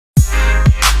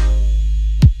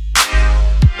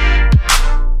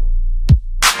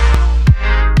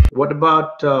What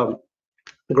about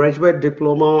graduate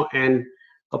diploma and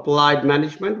applied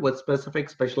management with specific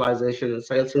specialization in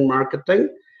sales and marketing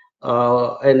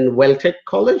in Welltech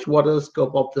College? What is the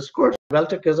scope of this course?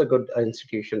 Welltech is a good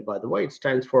institution, by the way. It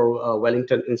stands for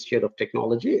Wellington Institute of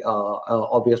Technology,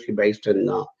 obviously based in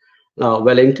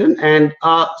Wellington. And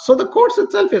so the course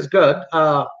itself is good.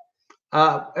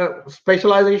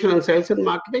 Specialization in sales and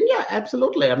marketing, yeah,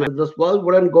 absolutely. I mean, this world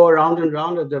wouldn't go around and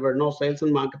round if there were no sales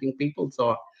and marketing people.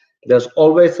 So there's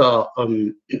always a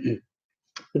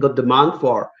good demand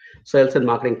for sales and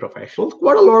marketing professionals.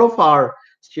 Quite a lot of our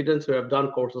students who have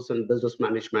done courses in business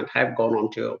management have gone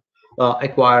on to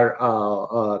acquire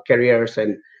careers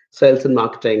in sales and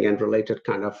marketing and related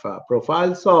kind of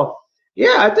profiles. So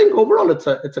yeah, I think overall it's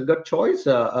a good choice.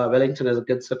 Wellington is a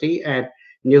good city, and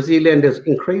New Zealand is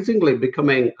increasingly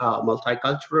becoming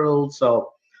multicultural.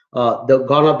 So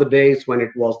gone are the days when it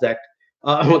was that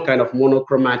kind of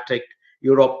monochromatic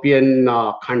European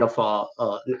kind of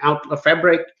a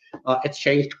fabric. It's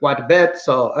changed quite a bit.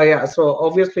 So yeah, so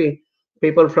obviously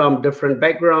people from different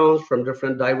backgrounds, from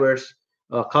different diverse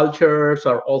cultures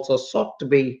are also sought to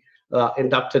be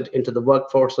inducted into the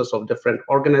workforces of different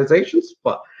organizations,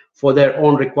 but for their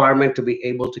own requirement to be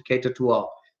able to cater to a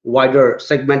wider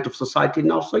segment of society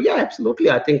now. So yeah, absolutely.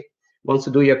 I think once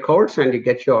you do your course and you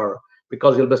get your,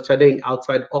 because you'll be studying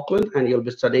outside Auckland and you'll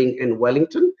be studying in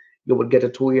Wellington, you would get a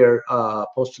 2-year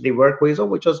post-study work visa,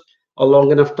 which is a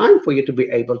long enough time for you to be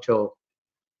able to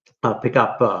pick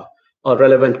up a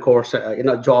relevant course,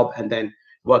 job, and then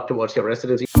work towards your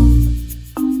residency.